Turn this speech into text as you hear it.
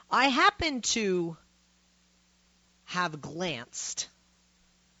I happen to have glanced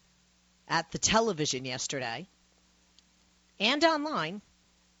at the television yesterday and online,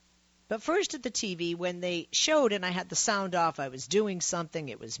 but first at the TV when they showed, and I had the sound off, I was doing something,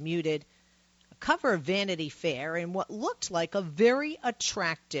 it was muted, a cover of Vanity Fair and what looked like a very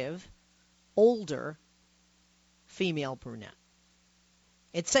attractive, older female brunette.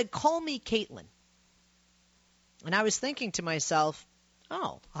 It said, "Call me Caitlyn." And I was thinking to myself,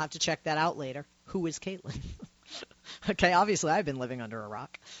 oh, I'll have to check that out later. Who is Caitlyn? Okay, obviously I've been living under a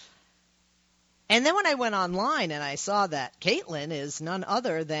rock. And then when I went online and I saw that Caitlyn is none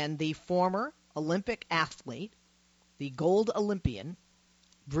other than the former Olympic athlete, the gold Olympian,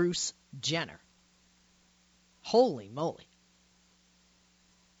 Bruce Jenner. Holy moly.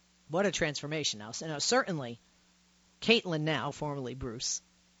 What a transformation now. So, certainly, Caitlyn now, formerly Bruce,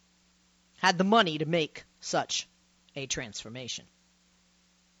 had the money to make such a transformation.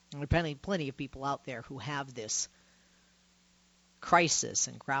 And there are plenty of people out there who have this crisis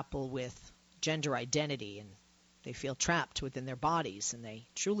and grapple with gender identity, and they feel trapped within their bodies, and they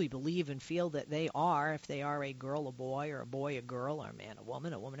truly believe and feel that they are, if they are a girl, a boy, or a boy, a girl, or a man, a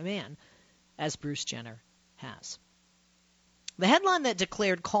woman, a man, as Bruce Jenner has. The headline that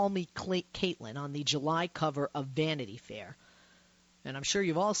declared "Call Me Caitlyn" on the July cover of Vanity Fair, and I'm sure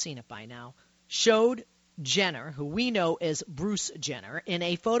you've all seen it by now, showed Jenner, who we know as Bruce Jenner, in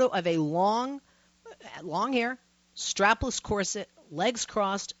a photo of a long hair, strapless corset, legs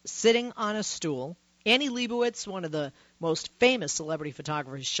crossed, sitting on a stool. Annie Leibovitz, one of the most famous celebrity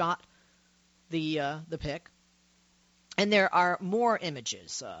photographers, shot the pic. And there are more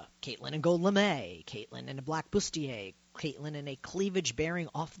images. Caitlyn in gold lame, Caitlyn in a black bustier, Caitlyn in a cleavage-bearing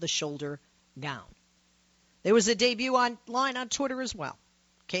off-the-shoulder gown. There was a debut online on Twitter as well.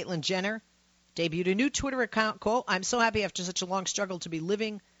 Caitlyn Jenner debuted a new Twitter account, quote, "I'm so happy after such a long struggle to be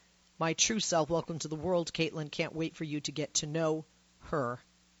living my true self. Welcome to the world, Caitlyn. Can't wait for you to get to know her,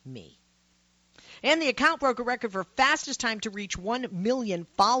 me." And the account broke a record for fastest time to reach 1 million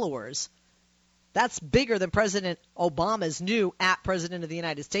followers. That's bigger than President Obama's new @President of the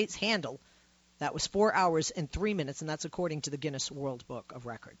United States handle. That was 4 hours and 3 minutes, and that's according to the Guinness World Book of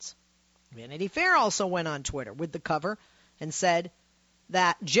Records. Vanity Fair also went on Twitter with the cover and said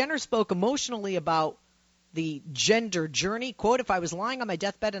that Jenner spoke emotionally about the gender journey. Quote, "If I was lying on my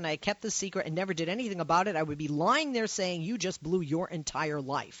deathbed and I kept this secret and never did anything about it, I would be lying there saying you just blew your entire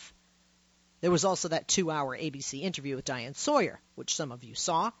life." There was also that 2-hour ABC interview with Diane Sawyer, which some of you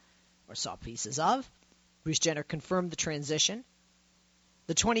saw or saw pieces of. Bruce Jenner confirmed the transition.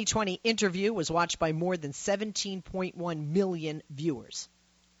 The 2020 interview was watched by more than 17.1 million viewers.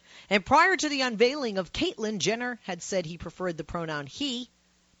 And prior to the unveiling of Caitlyn, Jenner had said he preferred the pronoun he,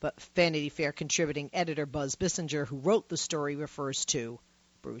 but Vanity Fair contributing editor Buzz Bissinger, who wrote the story, refers to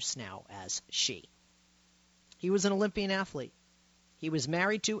Bruce now as she. He was an Olympian athlete. He was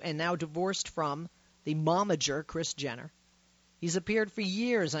married to and now divorced from the momager Kris Jenner. He's appeared for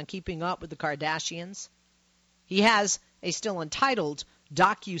years on Keeping Up with the Kardashians. He has a still untitled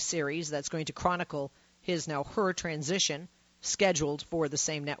docu-series that's going to chronicle his, now her, transition, scheduled for the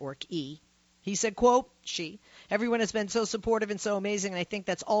same network, E! He said, quote, "Everyone has been so supportive and so amazing, and I think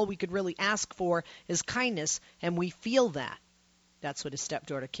that's all we could really ask for is kindness, and we feel that." That's what his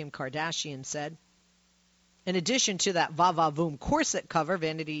stepdaughter Kim Kardashian said. In addition to that va-va-voom corset cover,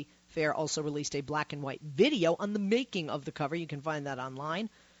 Vanity Fair also released a black and white video on the making of the cover. You can find that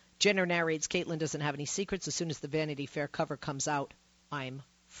online. Jenner narrates, "Caitlyn doesn't have any secrets. As soon as the Vanity Fair cover comes out, I'm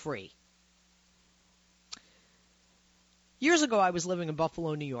free." Years ago, I was living in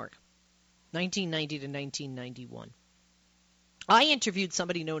Buffalo, New York, 1990 to 1991. I interviewed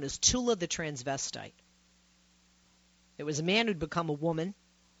somebody known as Tula the Transvestite. It was a man who'd become a woman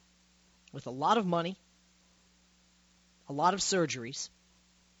with a lot of money, a lot of surgeries.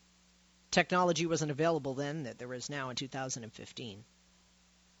 Technology wasn't available then that there is now in 2015.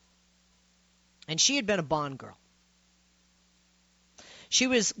 And she had been a Bond girl. She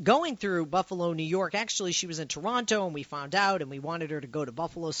was going through Buffalo, New York. Actually, she was in Toronto, and we found out, and we wanted her to go to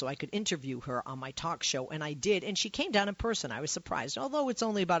Buffalo so I could interview her on my talk show, and I did, and she came down in person. I was surprised. Although it's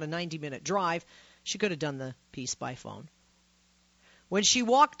only about a 90-minute drive, she could have done the piece by phone. When she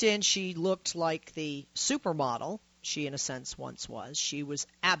walked in, she looked like the supermodel she, in a sense, once was. She was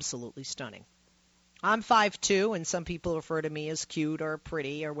absolutely stunning. I'm 5'2", and some people refer to me as cute or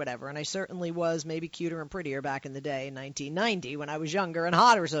pretty or whatever, and I certainly was maybe cuter and prettier back in the day in 1990 when I was younger and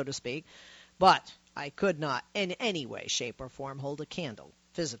hotter, so to speak, but I could not in any way, shape, or form hold a candle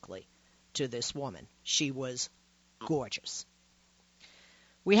physically to this woman. She was gorgeous.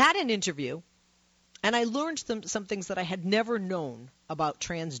 We had an interview And I learned some things that I had never known about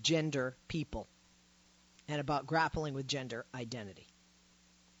transgender people and about grappling with gender identity.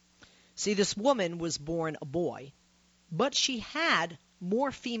 See, this woman was born a boy, but she had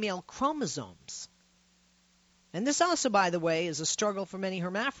more female chromosomes. And this also, by the way, is a struggle for many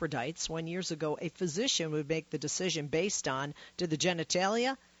hermaphrodites when years ago a physician would make the decision based on, did the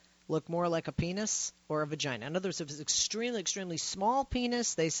genitalia look more like a penis or a vagina? In other words, if it's extremely, extremely small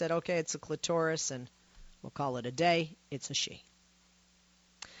penis, they said, okay, it's a clitoris, and we'll call it a day. It's a she.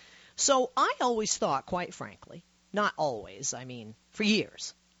 So I always thought, quite frankly, not always, I mean for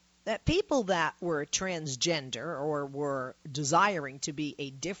years, that people that were transgender or were desiring to be a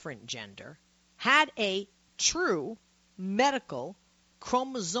different gender had a true medical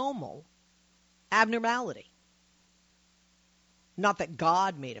chromosomal abnormality. Not that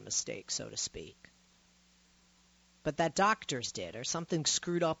God made a mistake, so to speak, but that doctors did, or something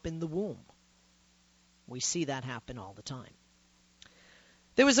screwed up in the womb. We see that happen all the time.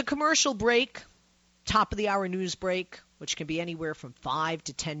 There was a commercial break, top of the hour news break, which can be anywhere from 5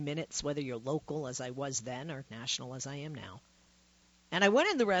 to 10 minutes, whether you're local as I was then or national as I am now. And I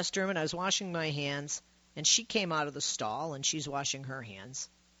went in the restroom and I was washing my hands, and she came out of the stall and she's washing her hands.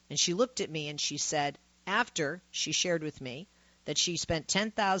 And she looked at me and she said, after she shared with me that she spent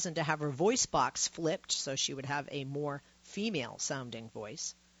 $10,000 to have her voice box flipped so she would have a more female-sounding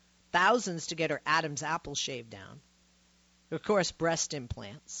voice, thousands to get her Adam's apple shaved down, of course, breast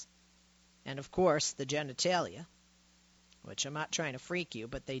implants, and of course, the genitalia, which I'm not trying to freak you,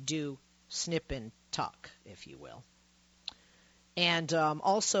 but they do snip and tuck, if you will. And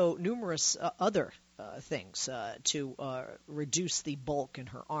also numerous other things to reduce the bulk in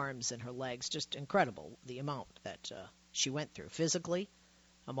her arms and her legs. Just incredible, the amount that she went through physically,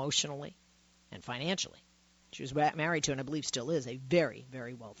 emotionally, and financially. She was married to, and I believe still is, a very,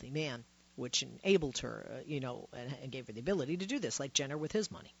 very wealthy man, which enabled her, and gave her the ability to do this, like Jenner with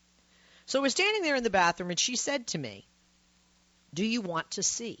his money. So we're standing there in the bathroom, and she said to me, "Do you want to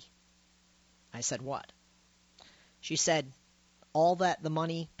see?" I said, "What?" She said, "All that the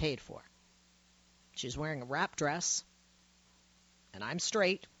money paid for." She's wearing a wrap dress, and I'm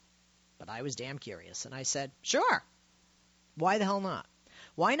straight, but I was damn curious. And I said, "Sure. Why the hell not?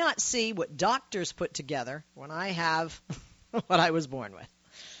 Why not see what doctors put together when I have what I was born with?"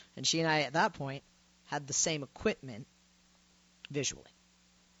 And she and I, at that point, had the same equipment visually.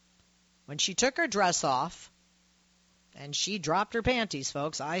 When she took her dress off, and she dropped her panties,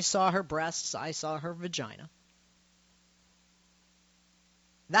 folks, I saw her breasts, I saw her vagina.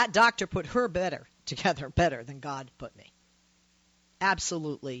 That doctor put her together better than God put me.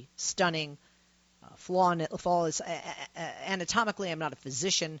 Absolutely stunning, flawless. Anatomically, I'm not a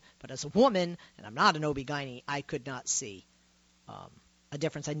physician, but as a woman, and I'm not an OB-GYN, I could not see a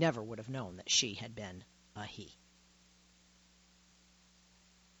difference. I never would have known that she had been a he.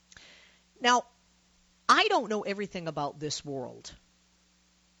 Now, I don't know everything about this world.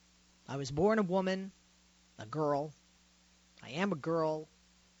 I was born a woman, a girl. I am a girl.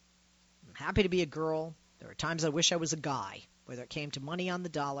 I'm happy to be a girl. There are times I wish I was a guy, whether it came to money on the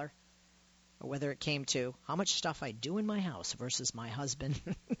dollar or whether it came to how much stuff I do in my house versus my husband.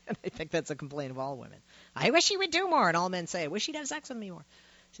 And I think that's a complaint of all women. I wish he would do more. And all men say, I wish he'd have sex with me more.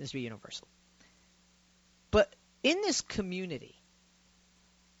 It seems to be universal. But in this community,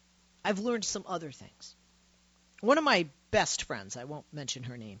 I've learned some other things. One of my best friends, I won't mention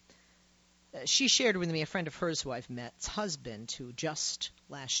her name, she shared with me, a friend of hers who I've met's husband, who just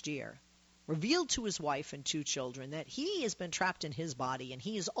last year revealed to his wife and 2 children that he has been trapped in his body and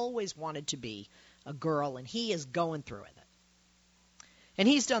he has always wanted to be a girl and he is going through with it. And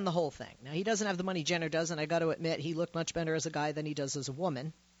he's done the whole thing. Now, he doesn't have the money Jenner does, and I got to admit, he looked much better as a guy than he does as a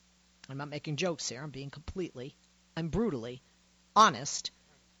woman. I'm not making jokes here. I'm brutally honest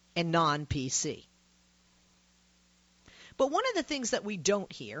and non-PC. But one of the things that we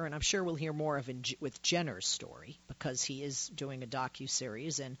don't hear, and I'm sure we'll hear more of with Jenner's story, because he is doing a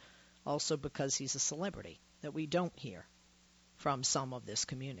docuseries and also because he's a celebrity, that we don't hear from some of this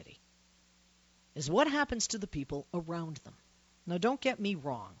community, is what happens to the people around them. Now, don't get me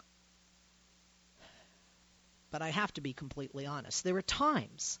wrong, but I have to be completely honest. There are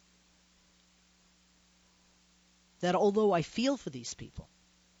times that although I feel for these people,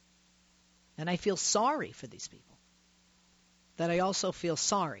 and I feel sorry for these people, that I also feel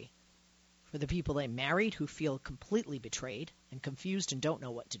sorry for the people they married who feel completely betrayed and confused and don't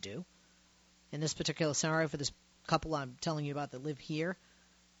know what to do. In this particular scenario, for this couple I'm telling you about that live here,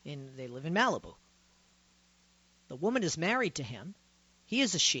 they live in Malibu. The woman is married to him. He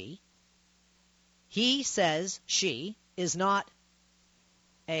is a she. He says she is not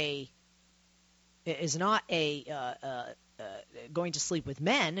is not going to sleep with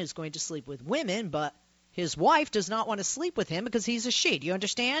men, is going to sleep with women, but his wife does not want to sleep with him because he's a she. Do you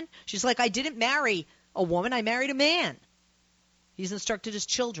understand? She's like, I didn't marry a woman, I married a man. He's instructed his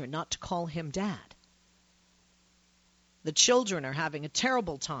children not to call him dad. The children are having a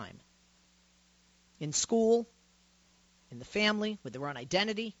terrible time in school, in the family, with their own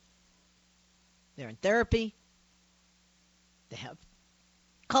identity. They're in therapy. They have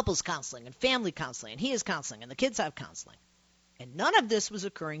couples counseling and family counseling, and he is counseling, and the kids have counseling. And none of this was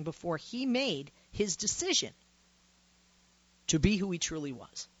occurring before he made his decision to be who he truly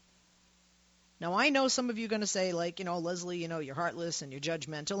was. Now, I know some of you are going to say, like, Leslie, you're heartless and you're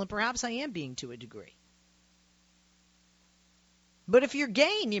judgmental, and perhaps I am being to a degree. But if you're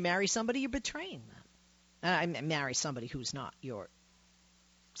gay and you marry somebody, you're betraying them. And I marry somebody who's not your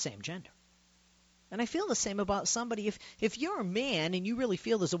same gender. And I feel the same about somebody. If you're a man and you really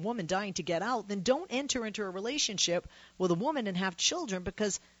feel there's a woman dying to get out, then don't enter into a relationship with a woman and have children,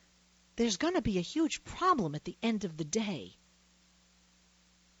 because there's going to be a huge problem at the end of the day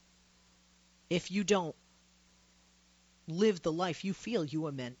if you don't live the life you feel you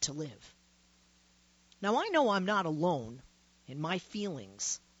were meant to live. Now, I know I'm not alone in my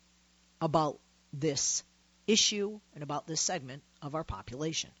feelings about this issue and about this segment of our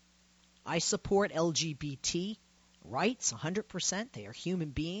population. I support LGBT rights 100%. They are human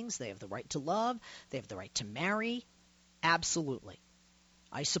beings. They have the right to love. They have the right to marry. Absolutely.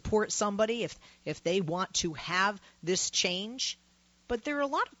 I support somebody if they want to have this change. But there are a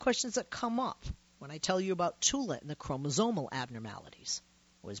lot of questions that come up when I tell you about Tula and the chromosomal abnormalities.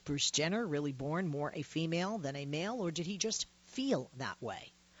 Was Bruce Jenner really born more a female than a male, or did he just feel that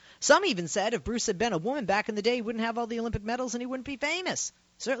way? Some even said if Bruce had been a woman back in the day, he wouldn't have all the Olympic medals and he wouldn't be famous.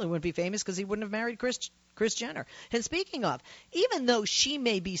 Certainly wouldn't be famous because he wouldn't have married Kris Jenner. And speaking of, even though she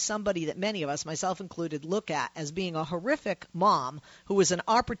may be somebody that many of us, myself included, look at as being a horrific mom who was an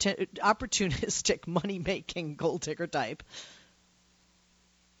opportunistic, money-making gold digger type,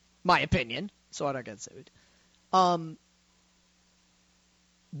 my opinion, so I don't get sued.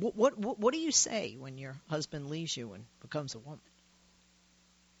 What do you say when your husband leaves you and becomes a woman?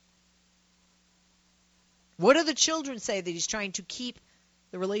 What do the children say that he's trying to keep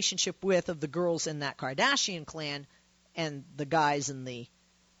the relationship with of the girls in that Kardashian clan and the guys in the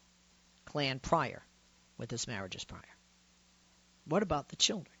clan prior, with his marriages prior? What about the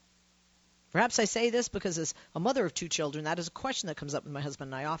children? Perhaps I say this because as a mother of two children, that is a question that comes up with my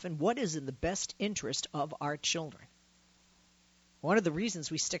husband and I often. What is in the best interest of our children? One of the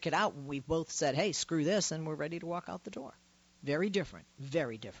reasons we stick it out when we've both said, hey, screw this, and we're ready to walk out the door. Very different,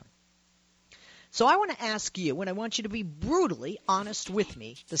 very different. So I want to ask you, and I want you to be brutally honest with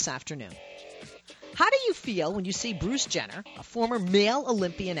me this afternoon. How do you feel when you see Bruce Jenner, a former male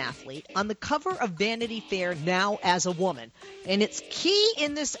Olympian athlete, on the cover of Vanity Fair now as a woman? And it's key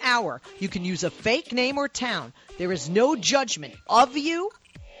in this hour. You can use a fake name or town. There is no judgment of you,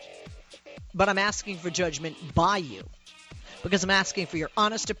 but I'm asking for judgment by you, because I'm asking for your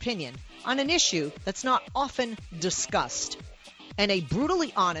honest opinion on an issue that's not often discussed, and a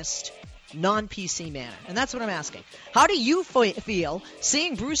brutally honest, non-PC manner. And that's what I'm asking. How do you feel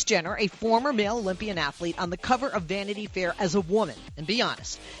seeing Bruce Jenner, a former male Olympian athlete, on the cover of Vanity Fair as a woman? And be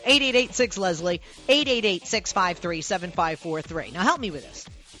honest. 888-6-LESLIE, 888-653-7543. Now help me with this.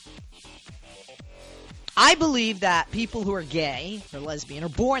 I believe that people who are gay or lesbian are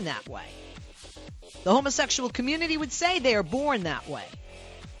born that way. The homosexual community would say they are born that way.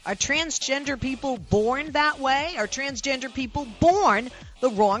 Are transgender people born that way? Are transgender people born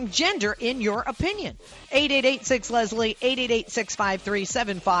the wrong gender, in your opinion? 888-6-LESLIE,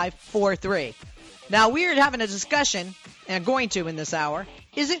 888-653-7543. Now, we're having a discussion, and going to in this hour.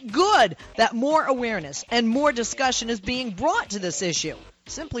 Is it good that more awareness and more discussion is being brought to this issue?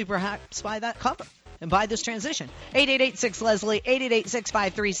 Simply perhaps by that cover and by this transition. 888-6-LESLIE,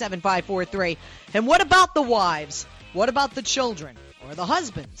 888-653-7543. And what about the wives? What about the children? Or the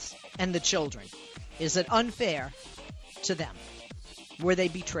husbands and the children? Is it unfair to them? Were they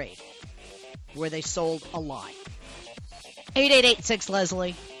betrayed? Were they sold a lie?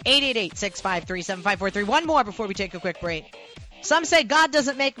 888-6-LESLIE, 888-653-7543. One more before we take a quick break. Some say God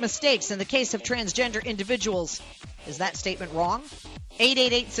doesn't make mistakes in the case of transgender individuals. Is that statement wrong?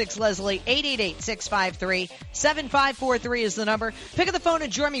 888-6-LESLIE, 888-653-7543 is the number. Pick up the phone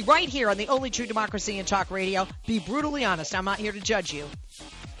and join me right here on the only true democracy in talk radio. Be brutally honest. I'm not here to judge you.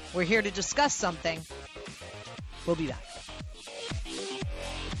 We're here to discuss something. We'll be back.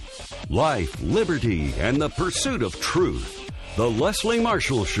 Life, liberty, and the pursuit of truth. The Leslie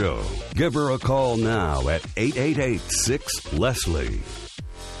Marshall Show. Give her a call now at 888-6-LESLIE.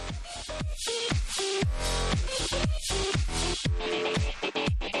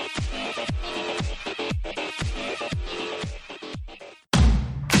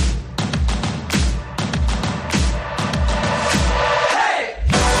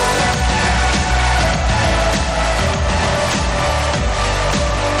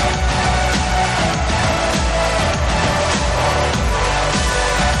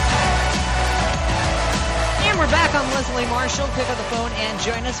 pick up the phone and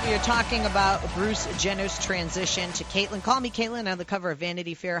join us. We are talking about Bruce Jenner's transition to Caitlyn. Call me Caitlyn on the cover of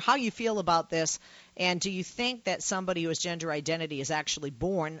Vanity Fair. How you feel about this, and do you think that somebody who has gender identity is actually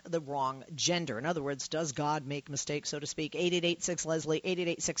born the wrong gender? In other words, does God make mistakes, so to speak? 888-6-LESLIE,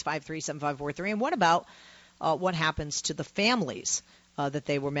 888-653-7543. And what about what happens to the families that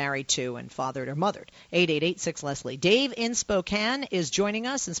they were married to and fathered or mothered? 888-6-LESLIE. Dave in Spokane is joining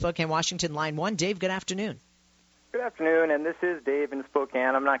us in Spokane, Washington, line 1. Dave, good afternoon. Good afternoon, and this is Dave in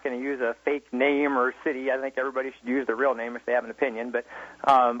Spokane. I'm not going to use a fake name or city. I think everybody should use their real name if they have an opinion. But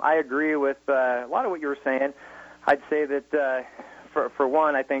I agree with a lot of what you were saying. I'd say that, for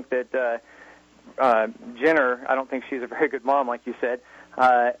one, I think that Jenner, I don't think she's a very good mom, like you said.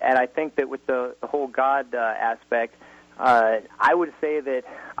 And I think that with the whole God aspect, I would say that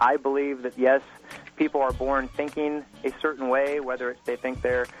I believe that, yes, people are born thinking a certain way, whether it's they think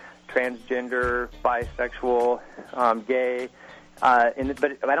they're transgender, bisexual, gay,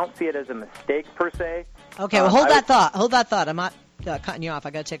 but I don't see it as a mistake per se. Okay, well, hold that thought. I'm not cutting you off.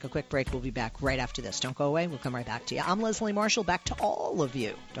 I got to take a quick break. We'll be back right after this. Don't go away. We'll come right back to you. I'm Leslie Marshall. Back to all of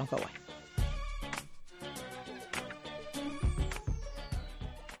you. Don't go away.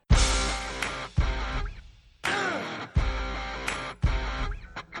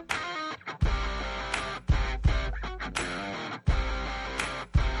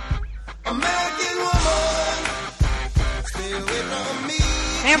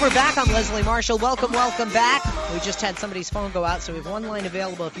 And we're back. I'm Leslie Marshall. Welcome back. We just had somebody's phone go out, so we have one line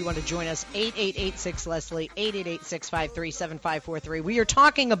available if you want to join us. 888-6-LESLIE, 888-653-7543. We are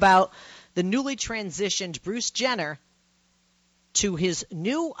talking about the newly transitioned Bruce Jenner to his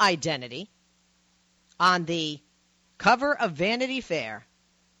new identity on the cover of Vanity Fair.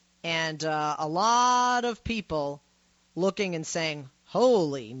 And a lot of people looking and saying,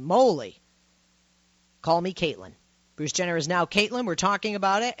 holy moly, call me Caitlyn. Bruce Jenner is now Caitlyn. We're talking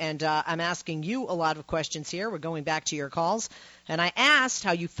about it, and I'm asking you a lot of questions here. We're going back to your calls. And I asked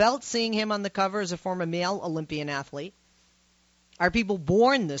how you felt seeing him on the cover as a former male Olympian athlete. Are people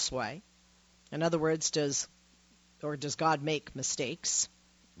born this way? In other words, does God make mistakes,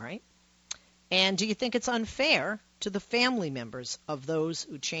 right? And do you think it's unfair to the family members of those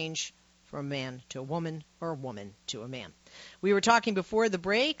who change from a man to a woman or a woman to a man? We were talking before the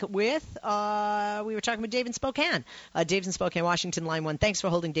break with Dave in Spokane. Dave's in Spokane, Washington, line 1. Thanks for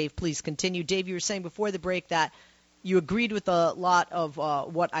holding, Dave. Please continue. Dave, you were saying before the break that you agreed with a lot of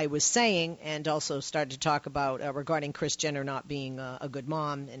what I was saying, and also started to talk about regarding Kris Jenner not being a good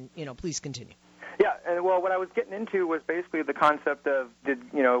mom. And please continue. Yeah, and well, what I was getting into was basically the concept of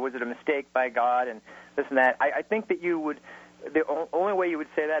was it a mistake by God and this and that. I think that you would. The only way you would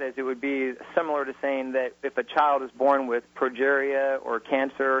say that is it would be similar to saying that if a child is born with progeria or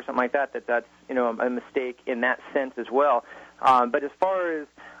cancer or something like that, that's a mistake in that sense as well. But as far as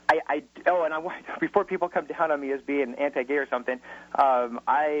before people come down on me as being anti-gay or something,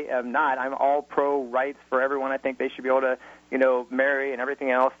 I am not. I'm all pro rights for everyone. I think they should be able to marry and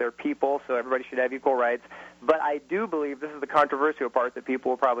everything else. They're people, so everybody should have equal rights. But I do believe, this is the controversial part that people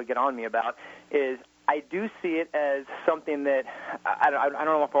will probably get on me about, is I do see it as something that I don't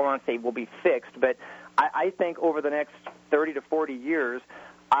know if I want to say will be fixed, but I think over the next 30 to 40 years,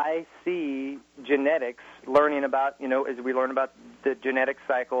 I see genetics learning about, as we learn about the genetic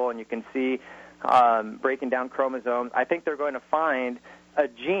cycle, and you can see breaking down chromosomes, I think they're going to find a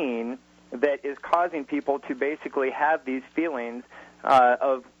gene that is causing people to basically have these feelings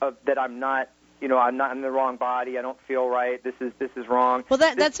of that I'm not in the wrong body. I don't feel right. This is wrong. Well,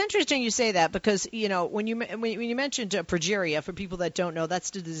 that's interesting you say that, because when you mentioned progeria, for people that don't know, that's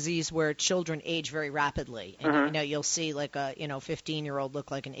the disease where children age very rapidly, and Mm-hmm. you'll see like a 15-year-old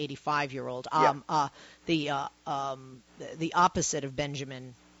look like an 85-year-old. Yeah. The opposite of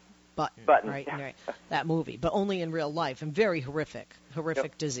Benjamin Button. Right? Right, that movie, but only in real life, and very horrific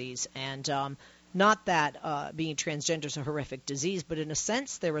Yep. disease. And not that being transgender is a horrific disease, but in a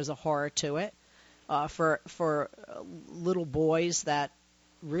sense there is a horror to it. For little boys that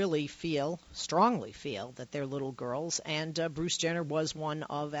really strongly feel that they're little girls, and Bruce Jenner was one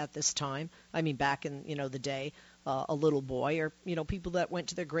of, at this time, back in the day, a little boy, or people that went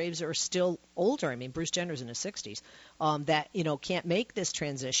to their graves are still older. Bruce Jenner's in his 60s, that can't make this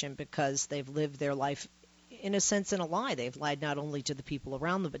transition because they've lived their life in a sense in a lie. They've lied not only to the people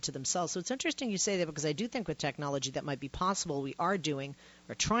around them but to themselves. So it's interesting you say that, because I do think with technology that might be possible. We are doing,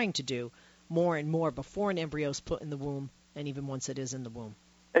 or trying to do, more and more before an embryo is put in the womb, and even once it is in the womb.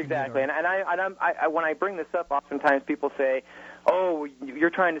 Exactly, and I when I bring this up, oftentimes people say, "Oh, you're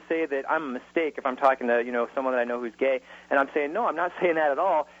trying to say that I'm a mistake if I'm talking to, someone that I know who's gay, and I'm saying, no, I'm not saying that at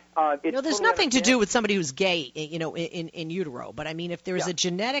all. There's totally nothing to do with somebody who's gay, in utero. But I mean, if there's a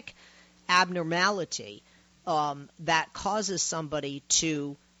genetic abnormality that causes somebody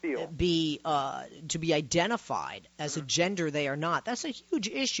to be identified as a gender they are not, that's a huge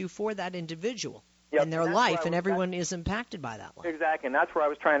issue for that individual in their life, and everyone is impacted by that one. Exactly, and that's where I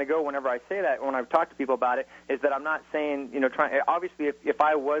was trying to go whenever I say that, when I talk to people about it, is that I'm not saying, obviously if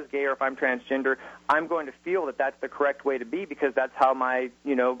I was gay or if I'm transgender, I'm going to feel that that's the correct way to be because that's how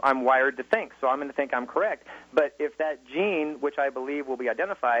I'm wired to think, so I'm going to think I'm correct. But if that gene, which I believe will be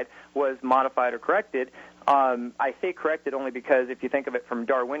identified, was modified or corrected, I say corrected only because if you think of it from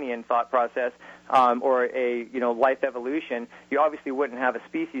Darwinian thought process or a life evolution, you obviously wouldn't have a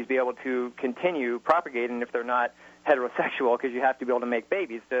species be able to continue propagating if they're not heterosexual, because you have to be able to make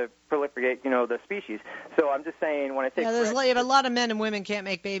babies to proliferate, the species. So I'm just saying when I say a lot of men and women can't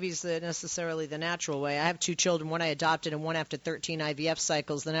make babies necessarily the natural way. I have 2 children, one I adopted and one after 13 IVF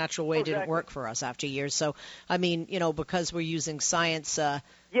cycles. The natural way didn't work for us after years. So, I mean, because we're using science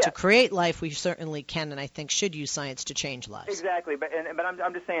to create life, we certainly can and I think should use science to change lives. Exactly, but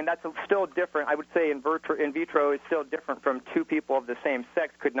I'm just saying that's still different. I would say in vitro is still different from 2 people of the same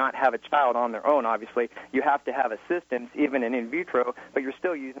sex could not have a child on their own, obviously. You have to have assistance even in vitro, but you're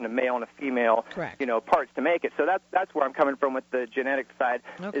still using a male and a female, parts to make it. So that's where I'm coming from with the genetic side,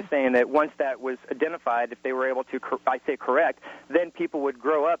 is saying that once that was identified, if they were able to, correct, then people would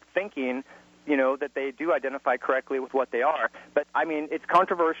grow up thinking that they do identify correctly with what they are. But, I mean, it's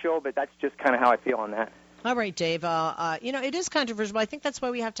controversial, but that's just kind of how I feel on that. All right, Dave. It is controversial, but I think that's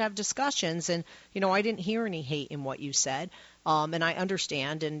why we have to have discussions. And, I didn't hear any hate in what you said, and I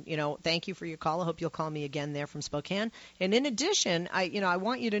understand. And, thank you for your call. I hope you'll call me again there from Spokane. And in addition, I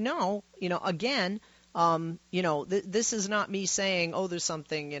want you to know, again, this is not me saying, there's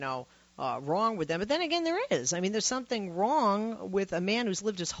something, wrong with them. But then again, there is. I mean, there's something wrong with a man who's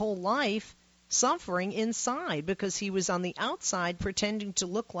lived his whole life suffering inside because he was on the outside pretending to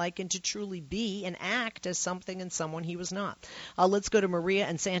look like and to truly be and act as something and someone he was not. Let's go to Maria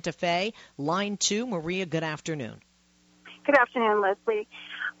in Santa Fe. Line 2. Maria, good afternoon. Good afternoon, Leslie.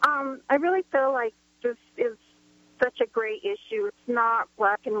 I really feel like this is such a great issue. It's not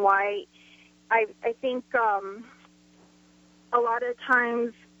black and white. I think a lot of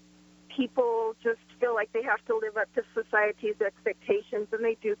times people just feel like they have to live up to society's expectations, and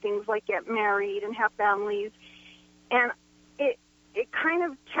they do things like get married and have families. And it kind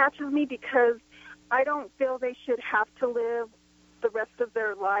of catches me because I don't feel they should have to live the rest of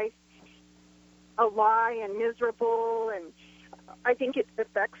their life a lie and miserable. And I think it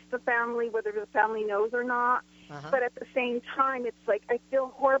affects the family, whether the family knows or not. But at the same time, it's like I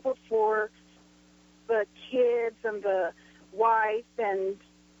feel horrible for the kids and the wife and,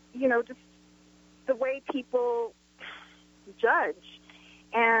 just the way people judge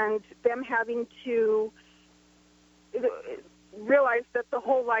and them having to realize that the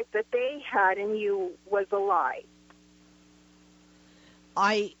whole life that they had in you was a lie.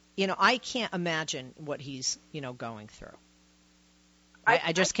 I can't imagine what he's, going through.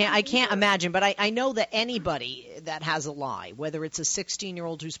 I just can't. I can't imagine. But I know that anybody that has a lie, whether it's a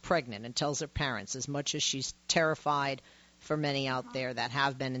 16-year-old who's pregnant and tells her parents, as much as she's terrified for many out there that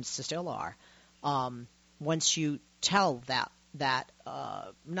have been and still are, once you tell that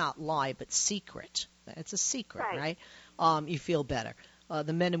not lie but secret, it's a secret, right? You feel better.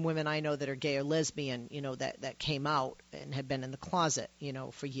 The men and women I know that are gay or lesbian, that came out and have been in the closet,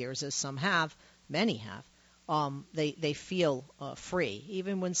 for years, as some have, many have. They feel free,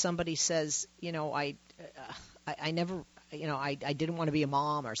 even when somebody says, I never, I didn't want to be a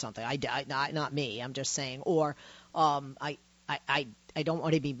mom or something. Not me. I'm just saying, or I don't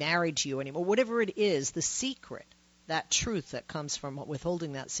want to be married to you anymore. Whatever it is, the secret, that truth that comes from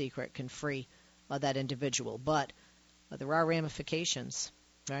withholding that secret can free that individual. But there are ramifications,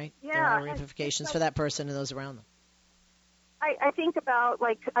 right? Yeah, there are ramifications for that person and those around them. I think about,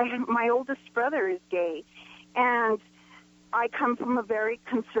 my oldest brother is gay, and I come from a very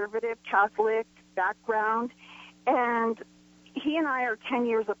conservative Catholic background, and he and I are 10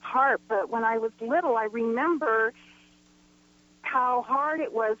 years apart, but when I was little, I remember how hard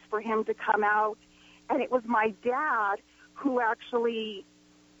it was for him to come out, and it was my dad who actually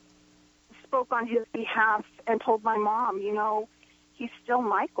spoke on his behalf and told my mom, he's still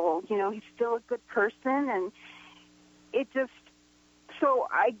Michael, he's still a good person, and it just, so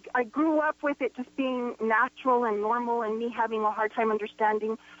I grew up with it just being natural and normal, and me having a hard time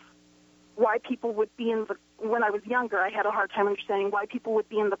understanding why people would be when I was younger, I had a hard time understanding why people would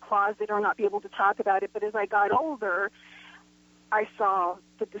be in the closet or not be able to talk about it, but as I got older, I saw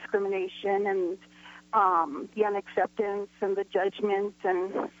the discrimination and the unacceptance and the judgment,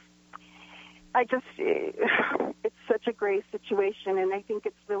 and I just, it's such a grave situation, and I think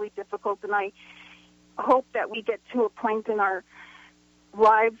it's really difficult, and I hope that we get to a point in our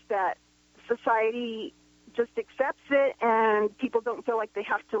lives that society just accepts it and people don't feel like they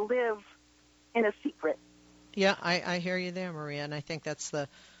have to live in a secret. Yeah, I hear you there, Maria, and I think that's the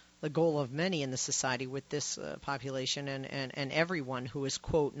goal of many in the society with this population and everyone who is,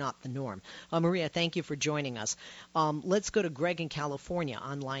 quote, not the norm. Maria, thank you for joining us. Let's go to Greg in California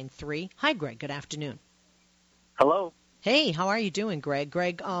on line 3. Hi, Greg. Good afternoon. Hello. Hey, how are you doing, Greg?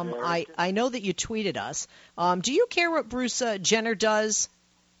 Greg, I know that you tweeted us. Do you care what Bruce Jenner does?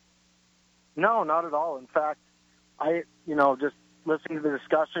 No, not at all. In fact, just listening to the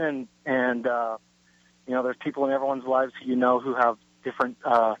discussion and there's people in everyone's lives who have different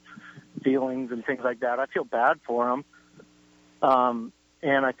feelings and things like that. I feel bad for him.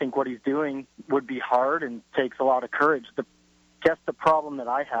 And I think what he's doing would be hard and takes a lot of courage. The problem that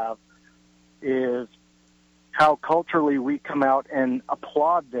I have is how culturally we come out and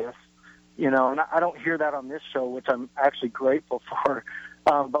applaud this, and I don't hear that on this show, which I'm actually grateful for.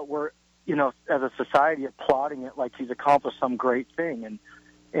 But we're, as a society applauding it like he's accomplished some great thing.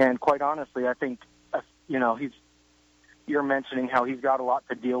 And quite honestly, I think, you're mentioning how he's got a lot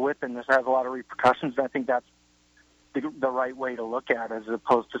to deal with and this has a lot of repercussions. And I think that's the right way to look at it, as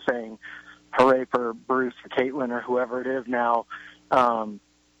opposed to saying, hooray for Bruce or Caitlyn or whoever it is now. Do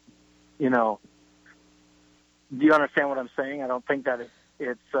you understand what I'm saying? I don't think that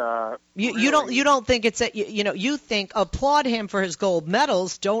it's you don't think it's that you think applaud him for his gold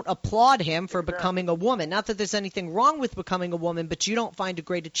medals, don't applaud him for becoming a woman. Not that there's anything wrong with becoming a woman, but you don't find a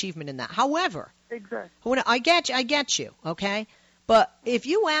great achievement in that. However, I get you, okay? But if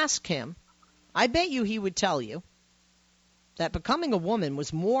you ask him, I bet you he would tell you that becoming a woman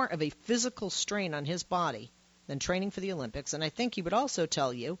was more of a physical strain on his body than training for the Olympics, and I think he would also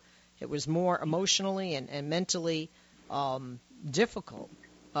tell you it was more emotionally and mentally difficult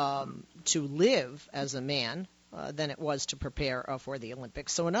to live as a man than it was to prepare for the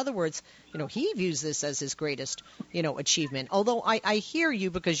Olympics. So in other words, he views this as his greatest, achievement. Although I hear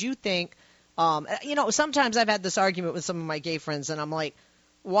you, because you think, sometimes I've had this argument with some of my gay friends, and I'm like,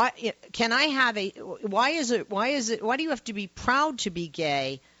 why do you have to be proud to be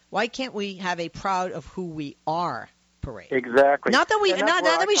gay? Why can't we have a proud of who we are parade? Exactly. Not that we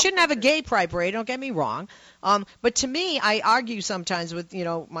shouldn't have a gay pride parade, don't get me wrong. But to me, I argue sometimes with,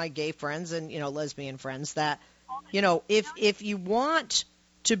 my gay friends and, lesbian friends that, if you want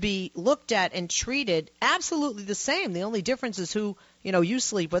to be looked at and treated absolutely the same, the only difference is who, you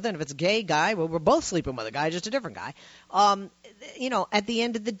sleep with, and if it's a gay guy, well, we're both sleeping with a guy, just a different guy. At the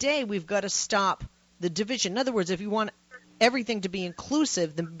end of the day, we've got to stop the division. In other words, if you want everything to be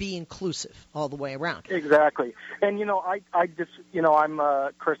inclusive, then be inclusive all the way around. Exactly. And, I just, I'm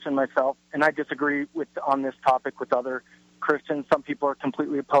a Christian myself, and I disagree on this topic with other Christians. Some people are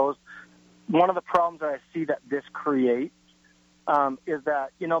completely opposed. One of the problems that I see that this creates is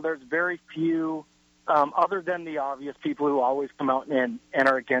that, there's very few, other than the obvious people who always come out and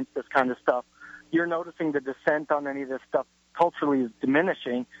are against this kind of stuff, you're noticing the dissent on any of this stuff culturally is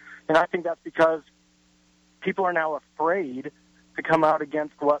diminishing. And I think that's because people are now afraid to come out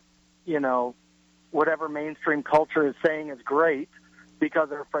against what, whatever mainstream culture is saying is great, because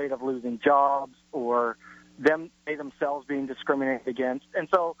they're afraid of losing jobs or they themselves being discriminated against. And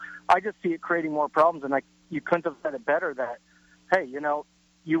so I just see it creating more problems. And you couldn't have said it better that, hey,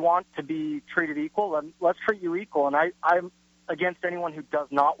 you want to be treated equal, and let's treat you equal. And I'm against anyone who does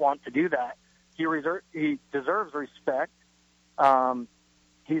not want to do that. He deserves respect.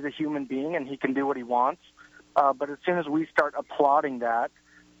 He's a human being, and he can do what he wants. But as soon as we start applauding that,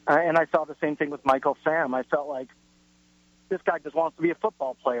 and I saw the same thing with Michael Sam, I felt like this guy just wants to be a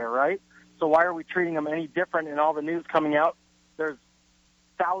football player, right? So why are we treating him any different in all the news coming out? There's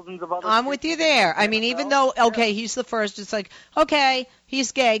thousands of other I'm with you there. I mean, even though, he's the first, it's like, okay,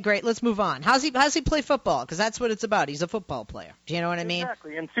 he's gay, great, let's move on. How's he play football? Because that's what it's about. He's a football player. Do you know what I mean?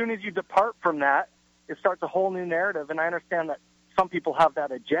 Exactly. And as soon as you depart from that, it starts a whole new narrative. And I understand that some people have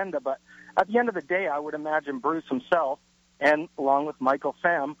that agenda, but at the end of the day, I would imagine Bruce himself, and along with Michael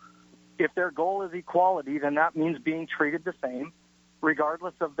Sam, if their goal is equality, then that means being treated the same,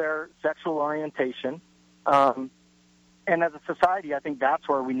 regardless of their sexual orientation. And as a society, I think that's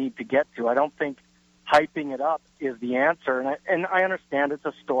where we need to get to. I don't think hyping it up is the answer. And I understand it's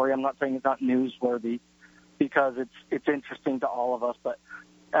a story. I'm not saying it's not newsworthy, because it's interesting to all of us. But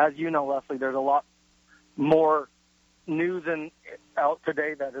as you know, Leslie, there's a lot more news out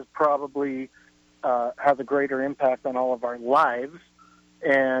today that is probably has a greater impact on all of our lives.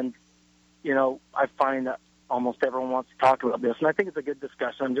 And, I find that almost everyone wants to talk about this. And I think it's a good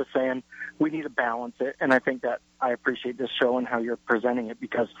discussion. I'm just saying we need to balance it. And I think that I appreciate this show and how you're presenting it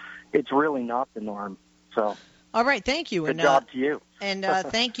because it's really not the norm. So. All right, thank you. Good job to you. And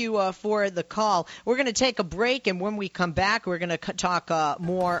thank you for the call. We're going to take a break, and when we come back, we're going to talk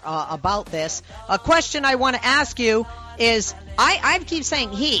more about this. A question I want to ask you is, I keep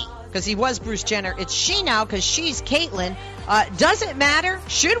saying he, because he was Bruce Jenner. It's she now, because she's Caitlyn. Does it matter?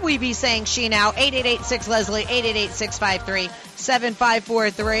 Should we be saying she now? 888-6-LESLIE,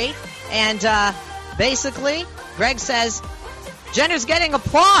 888-653-7543. And basically, Greg says, Jenner's getting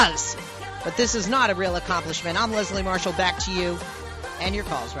applause. But this is not a real accomplishment. I'm Leslie Marshall. Back to you and your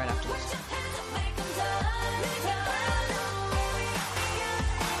calls right after this.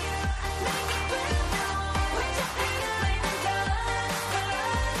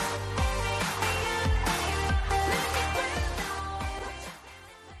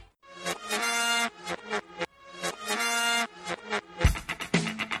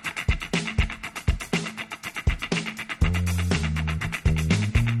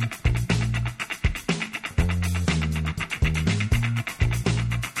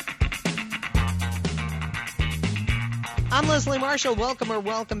 I'm Leslie Marshall.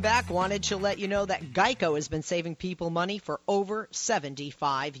 Welcome back. Wanted to let you know that Geico has been saving people money for over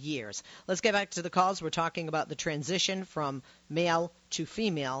 75 years. Let's get back to the calls. We're talking about the transition from male to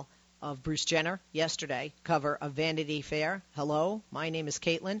female of Bruce Jenner yesterday, cover of Vanity Fair. Hello, my name is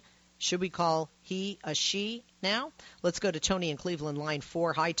Caitlyn. Should we call he a she now? Let's go to Tony in Cleveland, line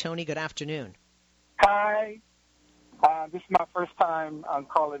 4. Hi, Tony. Good afternoon. Hi. This is my first time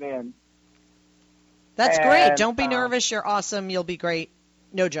calling in. That's great. Don't be nervous. You're awesome. You'll be great.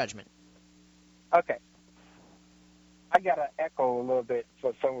 No judgment. Okay. I got an echo a little bit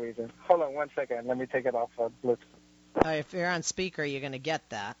for some reason. Hold on one second. Let me take it off of Bluetooth. If you're on speaker, you're going to get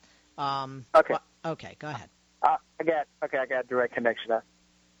that. Okay. Okay, go ahead. I got direct connection.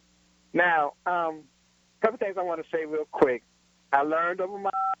 Now, a couple things I want to say real quick. I learned over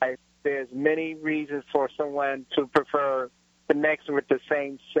my life there's many reasons for someone to prefer connection with the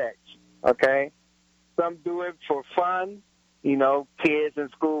same sex, okay? Some do it for fun, kids in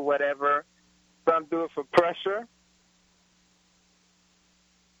school, whatever. Some do it for pressure.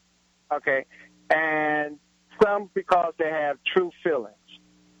 Okay. And some because they have true feelings.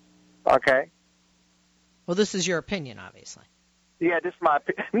 Okay. Well, this is your opinion, obviously. Yeah, this is my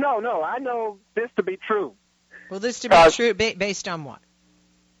opinion. No, I know this to be true. Well, this to be true based on what?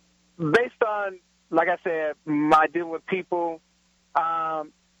 Based on, like I said, my deal with people,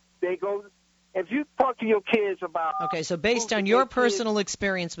 they go... If you talk to your kids about... Okay, so based on your personal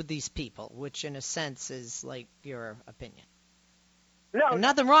experience with these people, which in a sense is like your opinion. No. And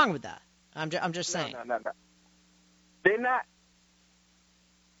nothing wrong with that. I'm just saying. No. They're not...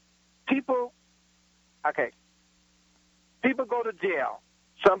 People... Okay. People go to jail.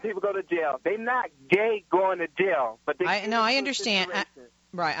 Some people go to jail. They're not gay going to jail, but they... I understand.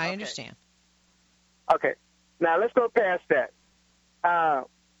 I understand. Okay. Now, let's go past that.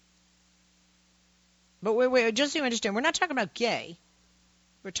 But wait, just so you understand, we're not talking about gay.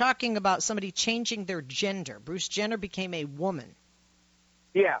 We're talking about somebody changing their gender. Bruce Jenner became a woman.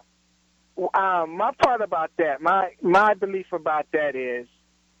 Yeah. My part about that, my belief about that is,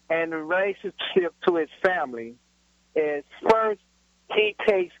 and the relationship to his family, is first he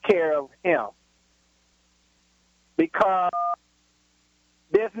takes care of him. Because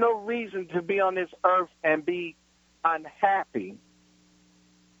there's no reason to be on this earth and be unhappy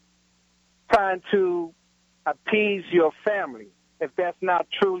trying to appease your family if that's not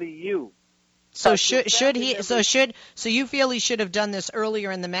truly you. So should he? So you feel he should have done this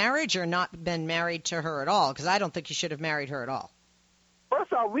earlier in the marriage, or not been married to her at all? Because I don't think he should have married her at all.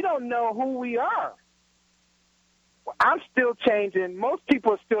 First of all, we don't know who we are. I'm still changing. Most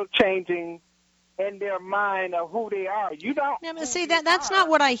people are still changing in their mind of who they are. You don't. Yeah, but see, that's not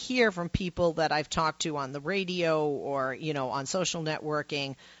what I hear from people that I've talked to on the radio or on social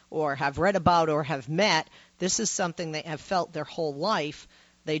networking or have read about or have met. This is something they have felt their whole life.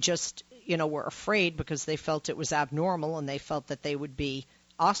 They just were afraid because they felt it was abnormal and they felt that they would be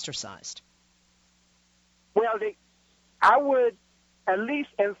ostracized. Well, I would at least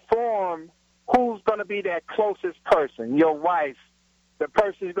inform who's going to be that closest person, your wife, the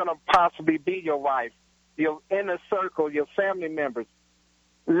person who's going to possibly be your wife, your inner circle, your family members.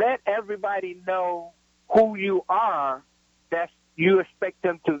 Let everybody know who you are, that you expect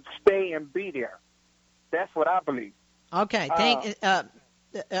them to stay and be there. That's what I believe. Okay.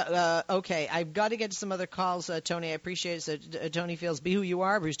 Okay, I've got to get to some other calls, Tony. I appreciate it. So, Tony feels be who you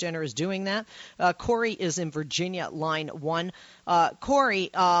are. Bruce Jenner is doing that. Corey is in Virginia, line 1. Corey,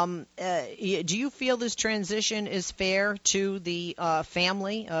 do you feel this transition is fair to the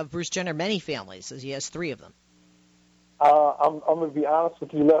family of Bruce Jenner? Many families, as he has 3 of them. I'm going to be honest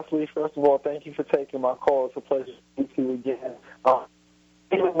with you, Leslie. First of all, thank you for taking my call. It's a pleasure to speak to you again.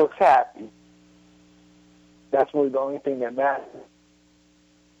 He looks happy. That's really the only thing that matters.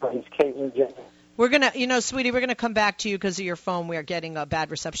 He's Caitlyn Jenner. We're going to, sweetie, we're going to come back to you because of your phone. We are getting a bad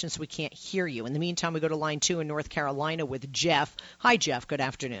reception, so we can't hear you. In the meantime, we go to line 2 in North Carolina with Jeff. Hi, Jeff. Good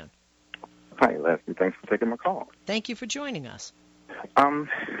afternoon. Hi, Leslie. Thanks for taking my call. Thank you for joining us.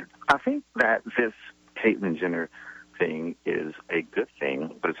 I think that this Caitlyn Jenner thing is a good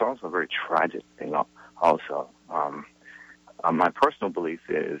thing, but it's also a very tragic thing also. My personal belief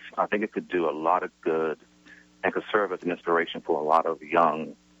is I think it could do a lot of good and could serve as an inspiration for a lot of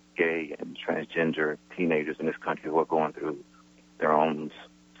young gay and transgender teenagers in this country who are going through their own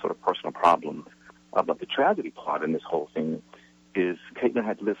sort of personal problems. But the tragedy part in this whole thing is Caitlyn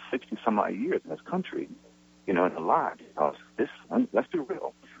had lived 60-some-odd years in this country, and a lot. Because let's be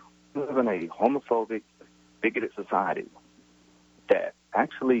real, we live in a homophobic, bigoted society that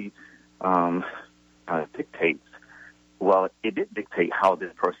actually dictates, well, it did dictate how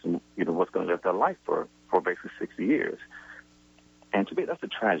this person, was going to live their life for basically 60 years. And to me, that's the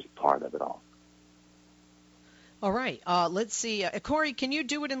tragic part of it all. All right. Let's see. Corey, can you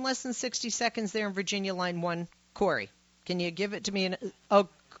do it in less than 60 seconds there in Virginia, line 1? Corey, can you give it to me?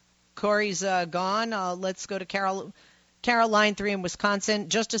 Corey's gone. Let's go to Carol, line 3 in Wisconsin.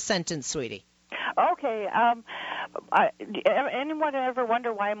 Just a sentence, sweetie. Okay. Anyone ever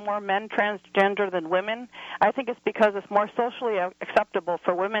wonder why more men transgender than women? I think it's because it's more socially acceptable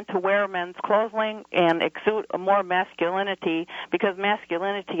for women to wear men's clothing and exude more masculinity because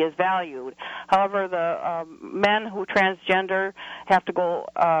masculinity is valued. However, the men who transgender have to go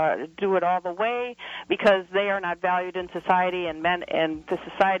do it all the way because they are not valued in society, and the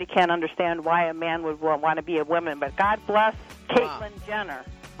society can't understand why a man would want to be a woman. But God bless Caitlyn Jenner.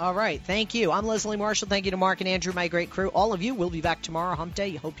 All right. Thank you. I'm Leslie Marshall. Thank you to Mark and Andrew, my great crew. All of you, we'll be back tomorrow, Hump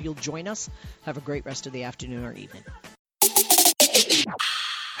Day. Hope you'll join us. Have a great rest of the afternoon or evening.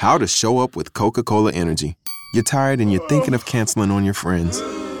 How to show up with Coca-Cola Energy. You're tired and you're thinking of canceling on your friends.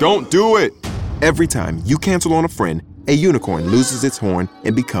 Don't do it! Every time you cancel on a friend, a unicorn loses its horn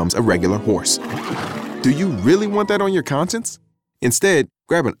and becomes a regular horse. Do you really want that on your conscience? Instead,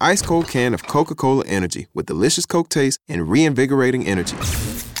 grab an ice-cold can of Coca-Cola Energy with delicious Coke taste and reinvigorating energy.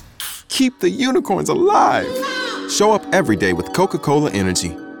 Keep the unicorns alive. Show up every day with Coca-Cola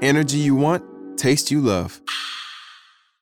Energy. Energy you want, taste you love.